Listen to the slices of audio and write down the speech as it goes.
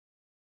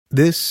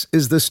This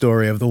is the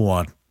story of the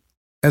one.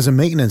 As a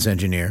maintenance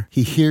engineer,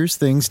 he hears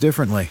things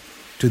differently.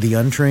 To the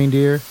untrained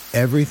ear,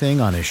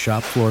 everything on his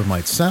shop floor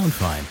might sound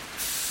fine,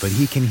 but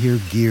he can hear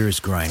gears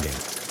grinding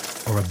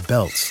or a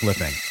belt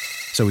slipping.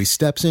 So he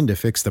steps in to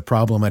fix the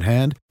problem at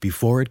hand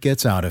before it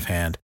gets out of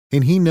hand.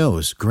 And he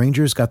knows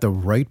Grainger's got the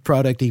right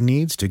product he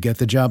needs to get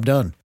the job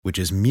done, which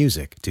is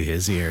music to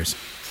his ears.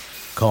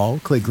 Call,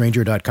 click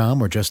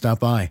Grainger.com, or just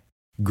stop by.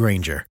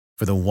 Grainger,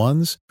 for the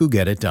ones who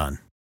get it done.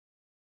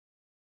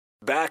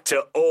 Back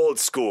to old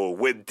school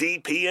with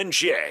DP and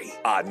J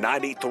on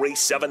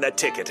 93.7 The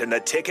Ticket and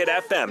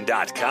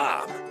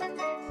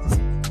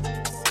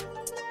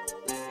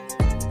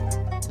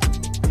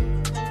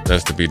theticketfm.com.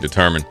 That's to be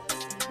determined.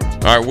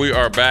 All right, we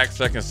are back.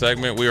 Second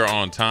segment. We are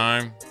on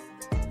time.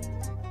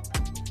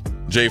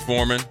 Jay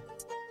Foreman,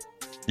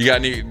 you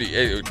got any?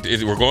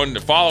 We're going to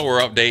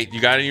follower update.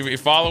 You got any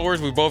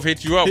followers? We both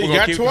hit you up. He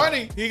got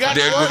 20. He got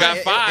 20. We got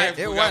 5.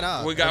 It went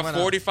up. We got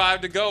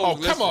 45 to go. Oh,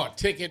 come on,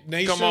 Ticket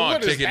Nation. Come on,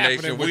 what Ticket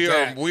Nation.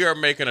 We are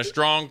making a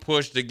strong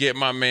push to get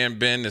my man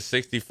Ben to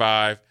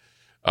 65.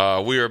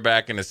 We are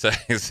back in the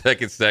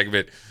second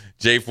segment.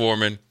 Jay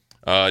Foreman,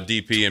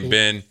 DP, and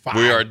Ben.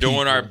 We are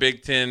doing our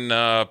Big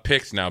Ten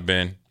picks now,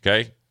 Ben.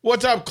 Okay.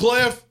 What's up,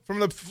 Cliff from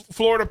the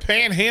Florida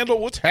Panhandle?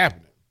 What's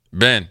happening?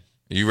 Ben,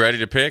 you ready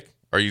to pick?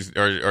 Are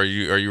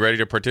you ready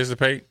to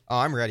participate? Oh,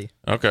 I'm ready.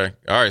 Okay.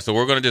 All right. So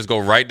we're gonna just go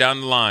right down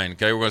the line.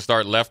 Okay. We're gonna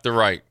start left to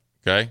right.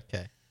 Okay.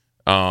 Okay.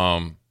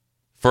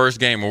 First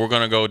game, we're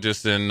gonna go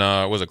just in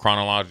was it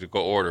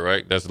chronological order,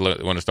 right? That's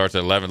when it starts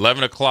at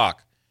 11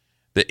 o'clock.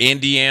 The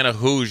Indiana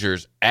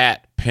Hoosiers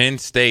at Penn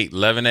State,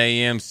 11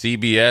 a.m.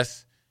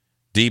 CBS.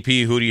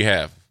 DP, who do you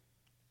have?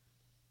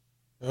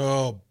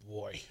 Oh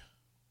boy,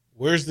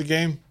 where's the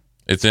game?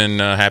 It's in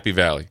Happy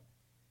Valley.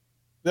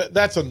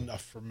 That's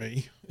enough for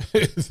me.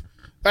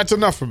 That's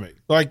enough for me.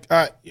 Like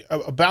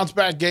a bounce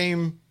back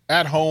game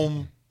at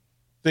home,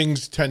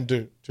 things tend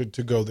to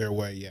go their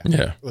way.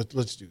 Yeah.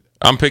 Let's do that.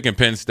 I'm picking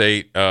Penn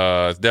State.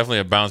 It's definitely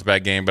a bounce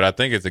back game, but I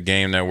think it's a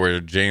game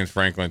where James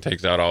Franklin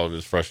takes out all of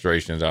his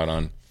frustrations out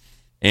on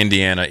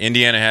Indiana.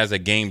 Indiana has a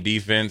game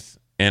defense,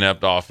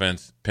 inept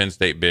offense. Penn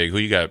State big. Who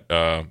you got,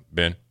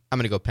 Ben? I'm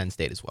going to go Penn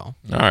State as well.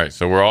 All right.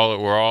 So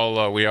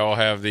we all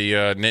have the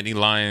Nittany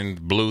Lion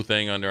blue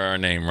thing under our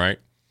name, right?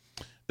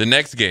 The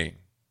next game,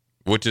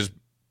 which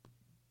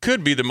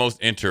could be the most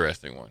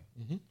interesting one,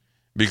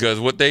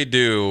 because what they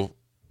do,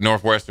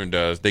 Northwestern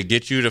does, they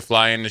get you to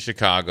fly into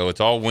Chicago.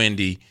 It's all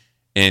windy,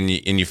 and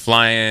you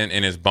fly in,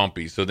 and it's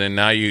bumpy. So then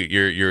now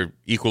your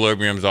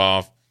equilibrium's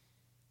off,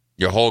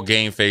 your whole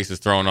game face is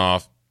thrown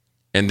off,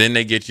 and then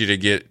they get you to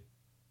get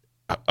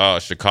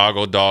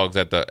Chicago dogs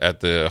at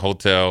the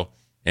hotel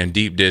and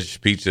deep dish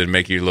pizza to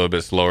make you a little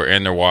bit slower,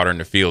 and they're watering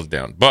the fields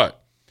down.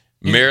 But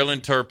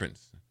Maryland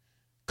Terrapins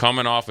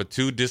coming off of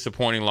 2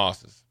 disappointing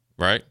losses,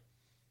 right?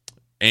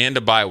 And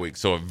a bye week.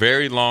 So a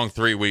very long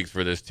 3 weeks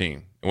for this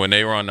team. When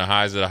they were on the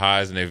highs of the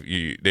highs, and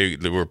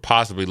they were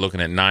possibly looking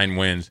at 9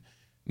 wins,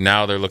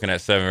 now they're looking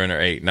at 7 or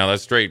 8. Now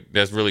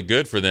that's really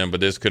good for them,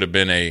 but this could have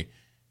been a,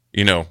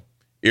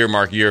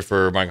 earmark year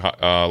for Mike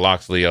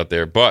Loxley out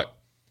there. But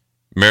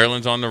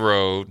Maryland's on the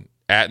road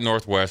at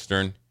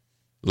Northwestern,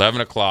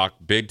 11 o'clock,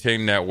 Big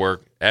Ten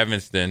Network,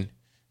 Evanston.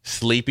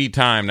 Sleepy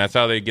time. That's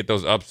how they get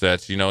those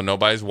upsets.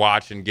 Nobody's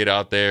watching. Get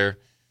out there,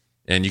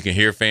 and you can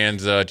hear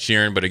fans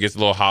cheering, but it gets a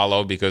little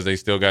hollow because they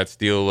still got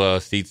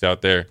steel seats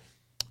out there.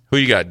 Who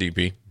you got,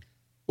 DP?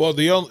 Well,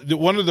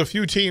 one of the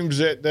few teams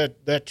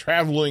that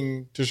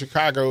traveling to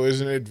Chicago is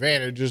an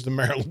advantage is the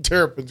Maryland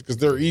Terrapins, because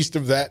they're east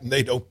of that and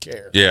they don't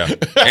care. Yeah,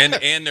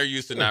 and they're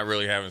used to not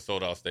really having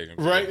sold out stadiums.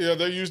 Right? Yeah,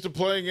 they're used to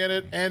playing in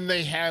it, and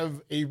they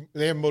have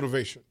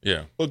motivation.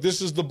 Yeah. Look,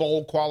 this is the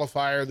bowl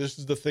qualifier. This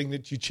is the thing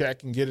that you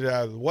check and get it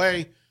out of the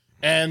way,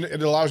 and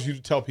it allows you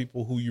to tell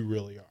people who you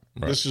really are.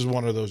 Right. This is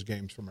one of those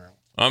games for Maryland.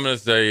 I'm going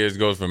to say it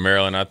goes for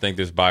Maryland. I think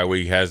this bye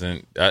week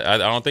hasn't. I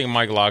don't think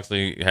Mike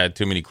Loxley had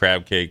too many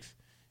crab cakes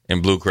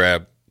and blue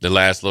crab the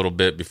last little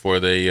bit before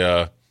they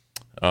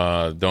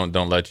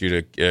don't let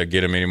you to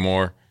get him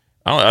anymore.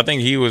 I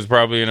think he was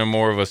probably in a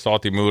more of a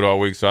salty mood all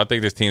week. So I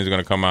think this team's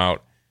going to come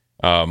out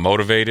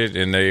motivated,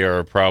 and they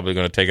are probably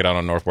going to take it out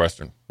on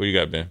Northwestern. Who you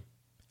got, Ben?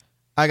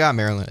 I got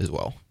Maryland as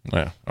well.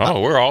 Yeah.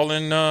 Oh, we're all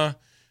in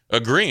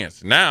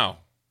agreement. Now,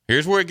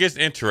 here's where it gets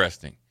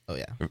interesting. Oh,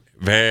 yeah.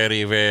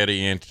 Very,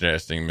 very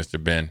interesting,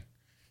 Mr. Ben.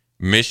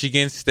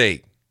 Michigan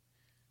State,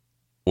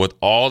 with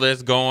all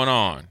that's going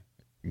on,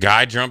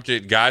 guys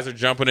are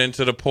jumping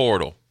into the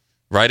portal,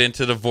 right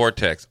into the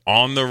vortex,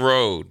 on the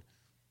road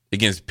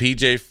against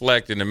P.J.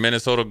 Fleck and the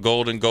Minnesota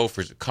Golden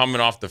Gophers,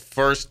 coming off the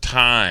first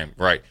time,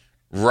 right,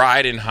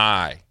 riding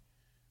high,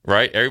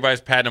 right?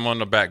 Everybody's patting them on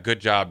the back. Good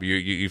job.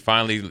 You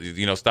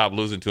finally, stop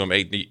losing to them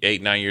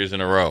 9 years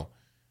in a row.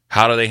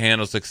 How do they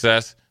handle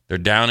success? They're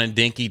down in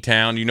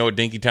Dinkytown. You know what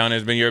Dinkytown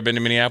has been? You ever been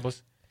to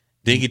Minneapolis?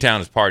 Dinkytown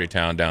is party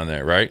town down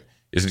there, right?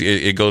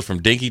 It goes from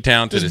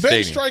Dinkytown to the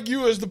stadium. Does Ben strike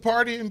you as the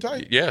party in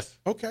type? Yes.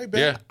 Okay,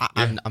 Ben.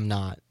 Yeah. I'm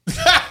not.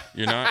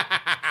 You're not?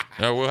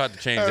 No, we'll have to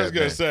change that. I was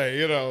going to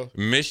say,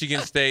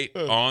 Michigan State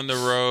on the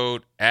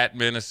road at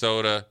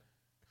Minnesota.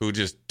 who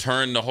just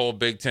turned the whole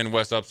Big Ten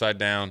West upside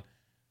down.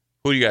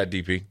 Who you got,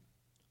 DP?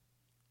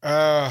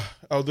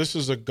 This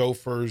is a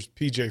Gophers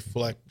PJ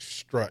Fleck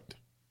strut.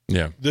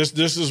 Yeah.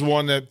 This is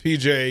one that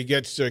PJ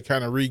gets to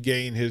kind of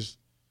regain his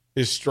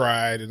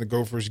stride, and the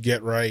Gophers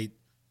get right.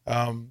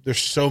 There's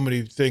so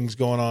many things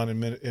going on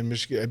in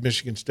Michigan at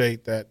Michigan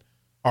State that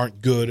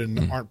aren't good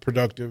and aren't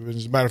productive. And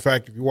as a matter of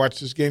fact, if you watch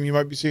this game, you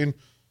might be seeing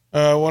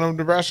one of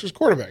Nebraska's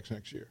quarterbacks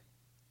next year.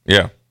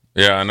 Yeah.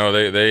 Yeah, I know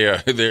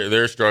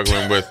they're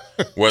struggling with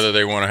whether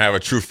they want to have a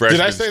true freshman.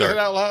 Did I say start. that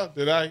out loud?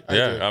 Did I?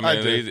 I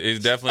mean,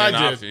 he's definitely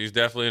an option. He's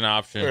definitely an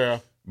option. Yeah.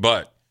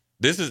 But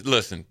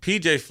listen,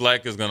 PJ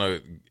Fleck is going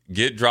to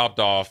get dropped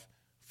off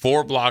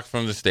 4 blocks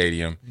from the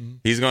stadium. Mm-hmm.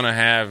 He's going to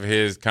have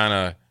his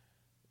kind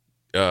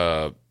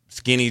of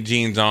skinny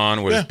jeans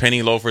on with his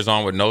penny loafers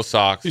on with no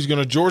socks. He's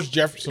going to George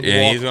Jefferson.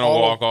 And he's going to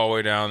walk all the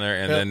way down there.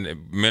 And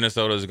then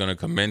Minnesota is going to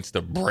commence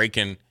the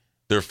breaking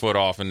their foot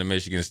off into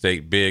Michigan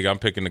State big. I'm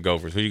picking the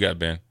Gophers. Who you got,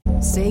 Ben?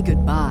 Say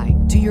goodbye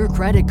to your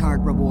credit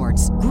card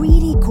rewards.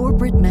 Greedy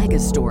corporate mega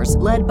stores,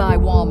 led by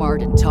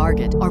Walmart and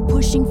Target, are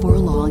pushing for a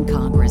law in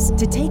Congress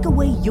to take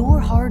away your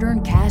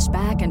hard-earned cash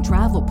back and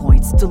travel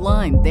points to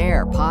line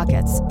their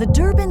pockets. The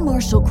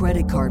Durbin-Marshall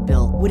credit card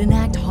bill would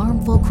enact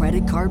harmful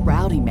credit card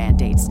routing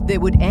mandates that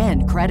would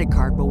end credit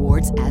card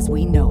rewards as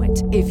we know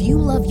it. If you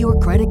love your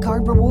credit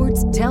card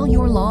rewards, tell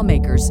your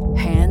lawmakers,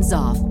 hands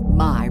off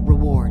my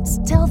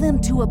rewards. Tell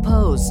them to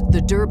oppose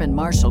the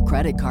Durbin-Marshall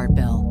credit card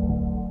bill.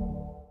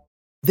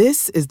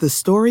 This is the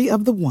story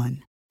of the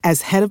one.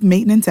 As head of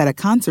maintenance at a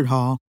concert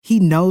hall,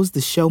 he knows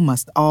the show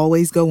must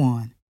always go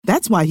on.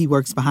 That's why he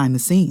works behind the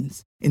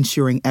scenes,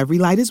 ensuring every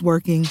light is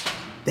working,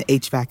 the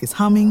HVAC is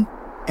humming,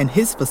 and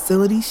his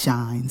facility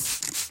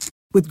shines.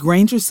 With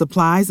Grainger's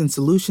supplies and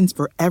solutions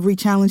for every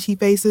challenge he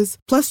faces,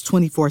 plus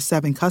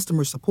 24/7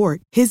 customer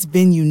support, his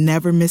venue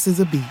never misses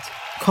a beat.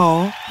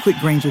 Call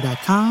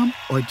quickgrainger.com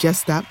or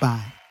just stop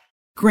by.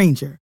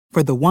 Grainger,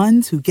 for the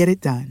ones who get it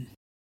done.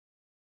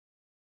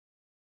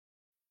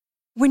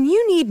 When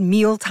you need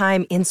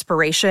mealtime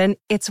inspiration,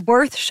 it's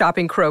worth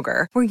shopping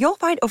Kroger, where you'll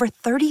find over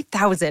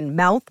 30,000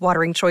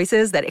 mouth-watering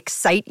choices that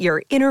excite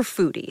your inner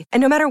foodie. And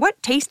no matter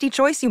what tasty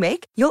choice you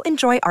make, you'll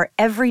enjoy our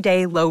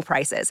everyday low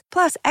prices,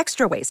 plus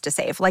extra ways to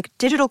save, like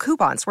digital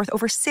coupons worth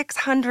over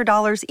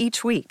 $600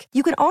 each week.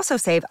 You can also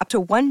save up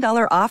to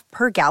 $1 off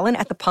per gallon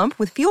at the pump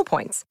with fuel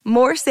points.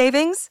 More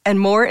savings and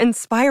more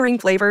inspiring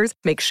flavors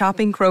make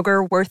shopping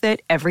Kroger worth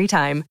it every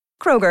time.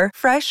 Kroger,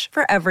 fresh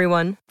for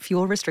everyone.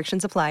 Fuel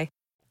restrictions apply.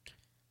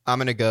 I'm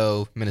going to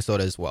go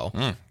Minnesota as well.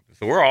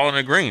 So we're all in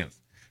agreement.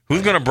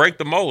 Who's going to break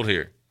the mold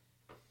here?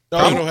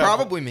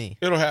 Probably me.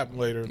 It'll happen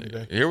later in the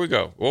day. Here we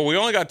go. Well, we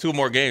only got 2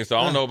 more games, so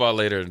I don't know about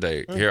later in the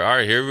day.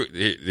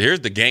 Here's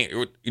the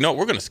game. You know,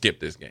 we're going to skip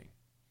this game.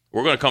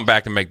 We're going to come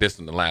back and make this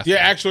one the last. Yeah,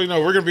 game. Actually,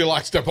 no, we're going to be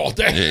lockstep all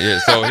day. Yeah.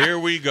 So here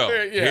we go.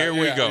 Here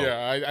we go.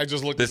 Yeah, I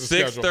just looked the at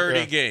the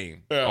 6:30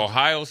 game.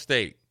 Ohio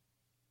State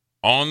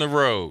on the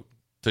road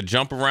to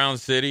jump around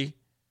city.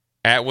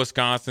 At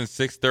Wisconsin,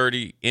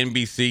 6:30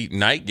 NBC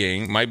night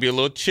game. Might be a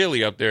little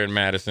chilly up there in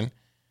Madison.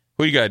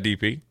 Who you got,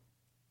 DP?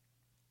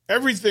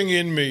 Everything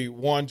in me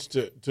wants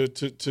to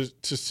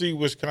see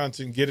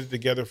Wisconsin get it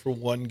together for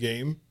one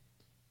game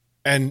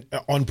and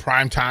on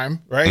prime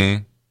time,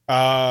 right?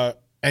 Mm-hmm.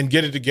 And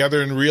get it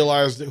together and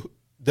realize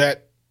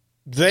that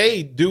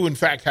they do, in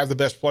fact, have the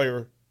best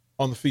player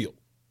on the field.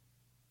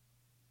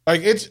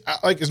 Like, it's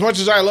like, as much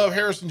as I love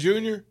Harrison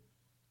Jr.,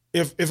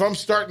 if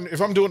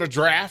I'm doing a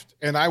draft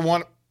and I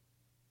want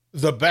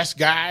the best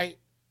guy,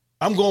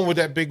 I'm going with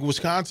that big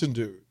Wisconsin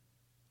dude.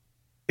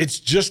 It's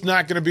just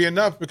not going to be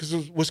enough because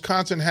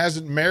Wisconsin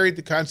hasn't married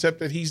the concept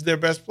that he's their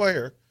best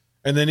player,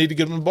 and they need to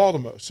get him the ball the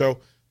most.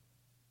 So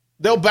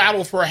they'll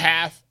battle for a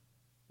half,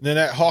 and then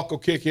that hawk will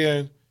kick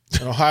in,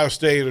 and Ohio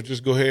State will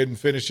just go ahead and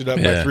finish it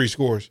up by 3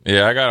 scores.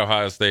 Yeah, I got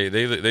Ohio State.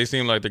 They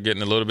seem like they're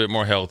getting a little bit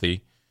more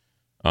healthy.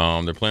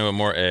 They're playing with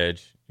more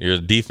edge. You're a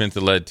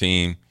defensive-led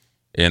team.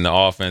 And the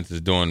offense is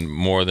doing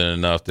more than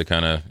enough to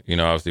kind of,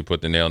 obviously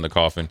put the nail in the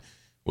coffin.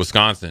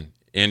 Wisconsin,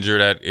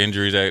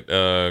 injuries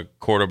at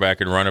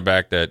quarterback and running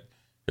back that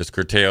has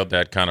curtailed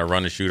that kind of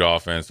run-and-shoot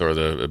offense or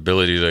the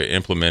ability to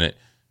implement it.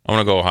 I'm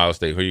going to go Ohio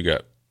State. Who you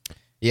got?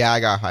 Yeah, I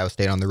got Ohio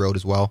State on the road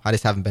as well. I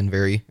just haven't been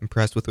very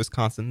impressed with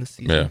Wisconsin this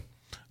season. Yeah.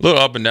 A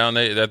little up and down.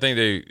 I think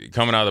they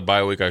coming out of the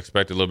bye week, I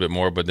expected a little bit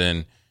more, but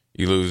then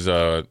you lose,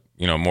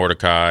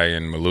 Mordecai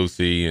and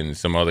Malusi and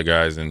some other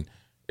guys, and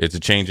it's a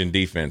change in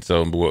defense.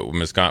 So what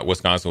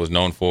Wisconsin was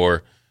known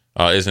for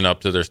isn't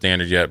up to their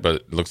standard yet, but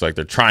it looks like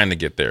they're trying to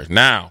get there.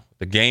 Now,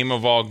 the game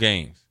of all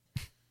games.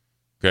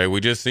 Okay, we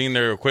just seen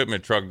their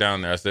equipment truck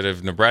down there. I said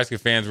if Nebraska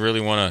fans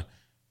really want to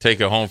take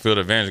a home field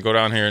advantage, go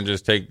down here and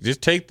just take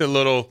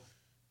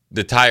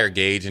the tire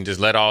gauge and just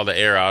let all the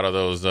air out of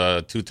those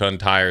 2-ton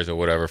tires or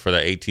whatever for the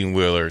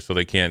 18-wheeler so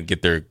they can't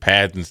get their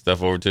pads and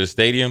stuff over to the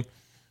stadium.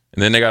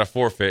 And then they got to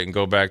forfeit and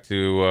go back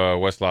to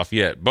West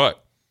Lafayette.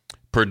 But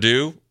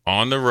Purdue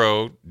on the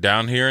road,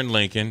 down here in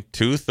Lincoln,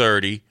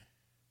 2:30,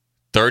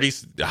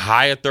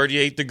 high of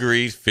 38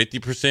 degrees,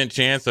 50%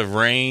 chance of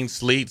rain,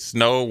 sleet,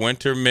 snow,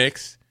 winter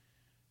mix.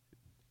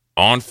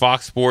 on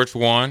Fox Sports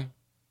 1.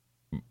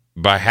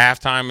 By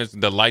halftime,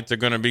 the lights are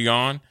going to be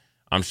on.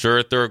 I'm sure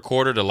at third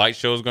quarter, the light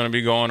show is going to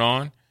be going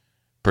on.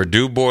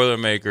 Purdue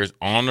Boilermakers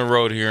on the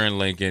road here in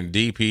Lincoln.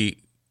 DP,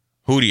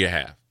 who do you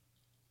have?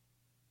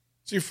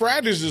 See,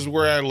 Fridays is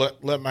where I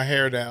let my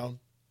hair down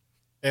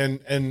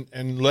and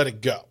let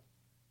it go.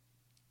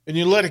 And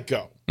you let it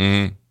go.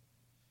 Mm-hmm.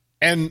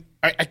 And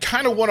I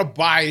kind of want to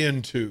buy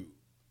into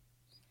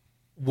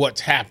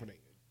what's happening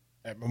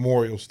at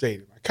Memorial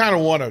Stadium. I kind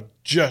of want to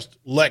just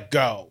let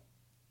go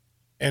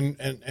and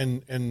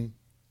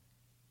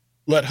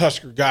let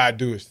Husker Guy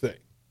do his thing.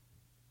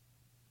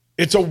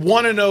 It's a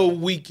 1-0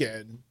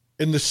 weekend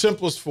in the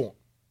simplest form.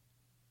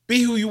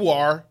 Be who you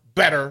are,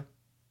 better,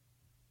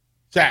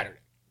 Saturday.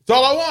 That's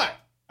all I want.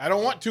 I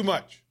don't want too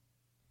much.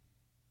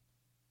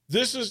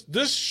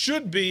 This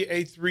should be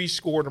a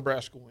 3-score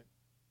Nebraska win.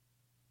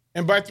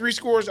 And by 3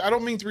 scores, I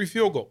don't mean 3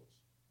 field goals.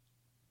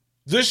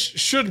 This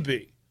should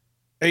be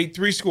a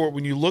 3-score.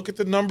 When you look at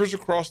the numbers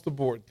across the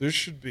board, this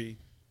should be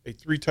a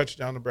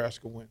 3-touchdown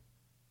Nebraska win.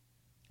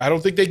 I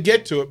don't think they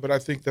get to it, but I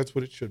think that's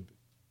what it should be.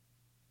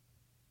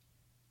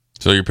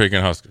 So you're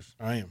picking Huskers?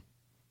 I am.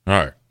 All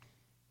right.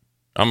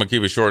 I'm going to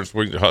keep it short and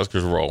sweet. The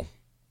Huskers roll.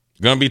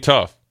 It's going to be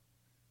tough.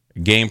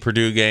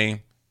 Purdue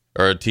game,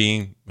 or a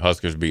team,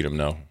 Huskers beat them,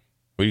 no.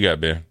 What you got,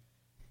 Ben?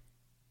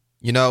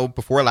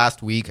 Before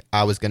last week,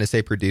 I was going to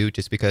say Purdue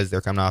just because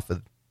they're coming off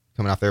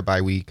their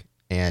bye week,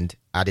 and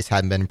I just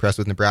hadn't been impressed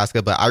with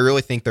Nebraska. But I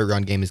really think their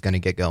run game is going to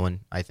get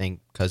going. I think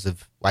because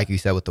of, like you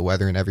said, with the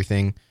weather and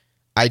everything,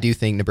 I do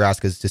think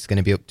Nebraska is just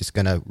going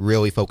to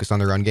really focus on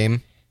the run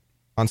game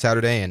on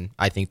Saturday, and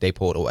I think they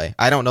pull it away.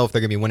 I don't know if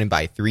they're going to be winning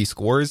by 3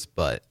 scores,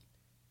 but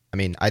I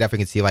mean, I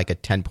definitely can see like a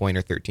 10-point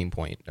or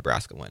 13-point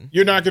Nebraska win.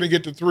 You're not going to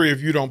get to 3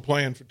 if you don't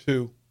plan for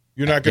 2.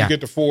 You're not going to get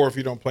to 4 if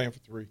you don't plan for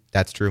 3.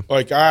 That's true.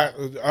 Like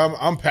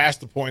I'm past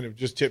the point of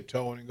just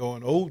tiptoeing and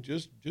going, oh,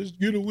 just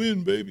get a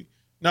win, baby.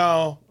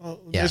 No,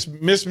 just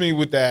miss me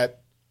with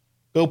that.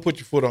 Go put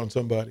your foot on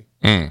somebody.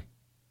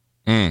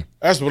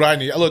 That's what I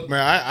need. Look,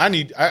 man,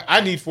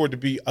 I need for it to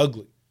be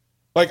ugly.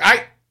 Like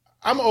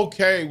I'm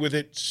okay with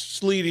it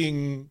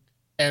sleeting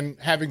and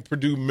having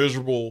Purdue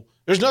miserable.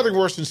 There's nothing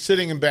worse than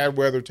sitting in bad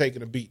weather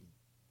taking a beating.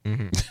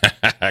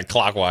 Mm-hmm.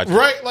 Clock watch.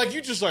 Right? Like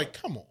you just like,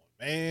 come on,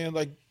 man.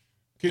 Like,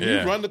 can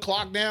you run the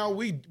clock now?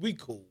 We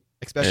cool.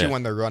 Especially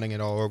when they're running it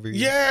all over you.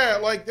 Yeah,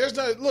 like there's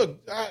no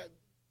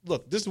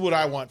look, this is what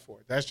I want for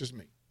it. That's just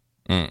me.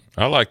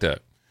 I like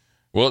that.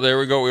 Well, there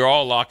we go. We're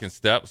all lock in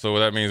step, so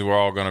that means we're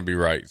all going to be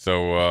right.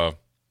 So,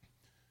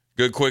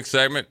 good quick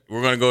segment.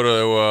 We're going to go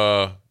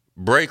to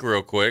break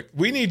real quick.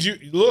 We need you.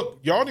 Look,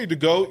 y'all need to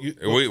go.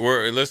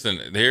 Listen.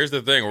 Here's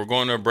the thing. We're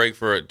going to a break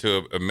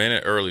to a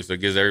minute early, so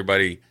it gives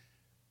everybody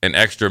an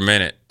extra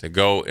minute to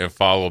go and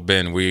follow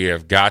Ben. We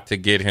have got to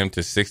get him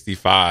to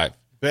 65.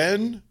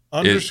 Ben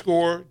 _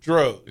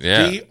 Drozd.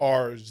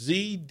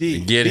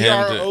 DRZD. Get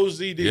him to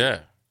DROZD.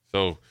 Yeah.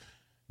 So,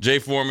 Jay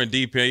Foreman,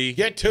 DP.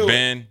 Get to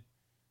Ben.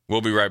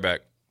 We'll be right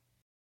back.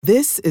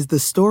 This is the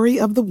story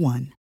of the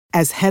one.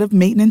 As head of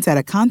maintenance at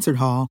a concert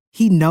hall,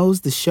 he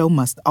knows the show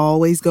must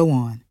always go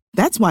on.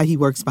 That's why he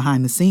works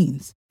behind the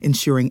scenes,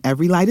 ensuring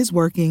every light is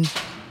working,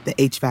 the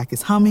HVAC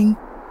is humming,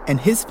 and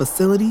his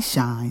facility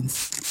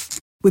shines.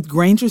 With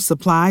Grainger's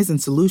supplies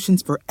and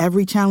solutions for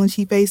every challenge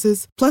he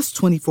faces, plus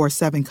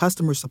 24/7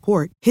 customer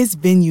support, his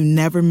venue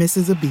never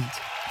misses a beat.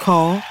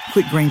 Call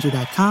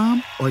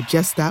quickgrainger.com or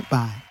just stop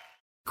by.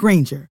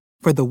 Grainger,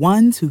 for the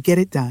ones who get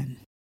it done.